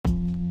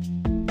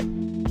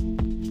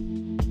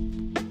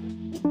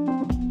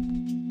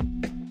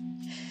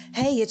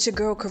Hey, it's your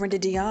girl, Corinda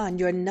Dion,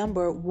 your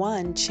number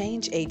one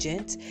change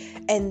agent,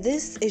 and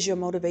this is your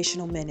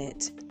Motivational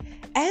Minute.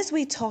 As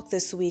we talk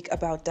this week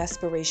about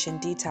desperation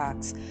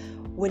detox,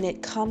 when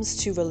it comes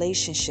to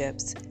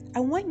relationships, I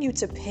want you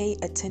to pay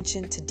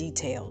attention to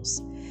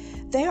details.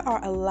 There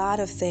are a lot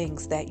of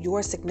things that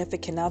your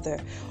significant other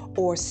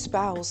or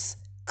spouse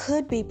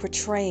could be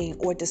portraying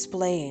or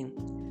displaying,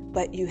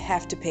 but you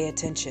have to pay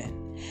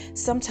attention.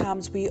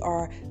 Sometimes we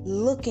are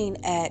looking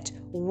at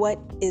what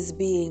is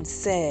being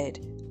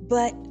said,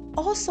 but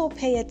also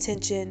pay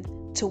attention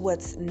to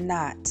what's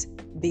not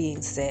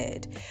being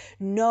said.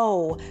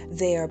 Know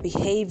their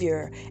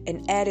behavior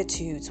and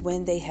attitudes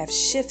when they have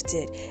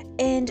shifted,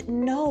 and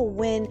know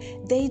when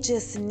they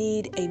just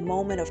need a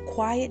moment of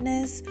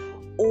quietness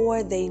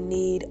or they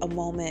need a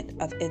moment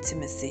of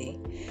intimacy.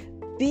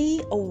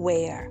 Be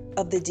aware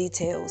of the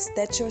details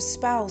that your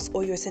spouse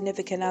or your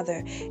significant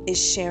other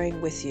is sharing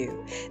with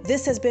you.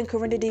 This has been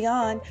Corinda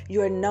Dion,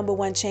 your number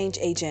one change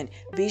agent.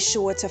 Be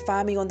sure to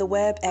find me on the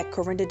web at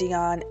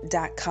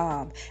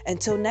corindadion.com.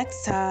 Until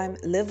next time,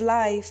 live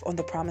life on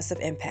the promise of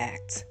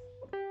impact.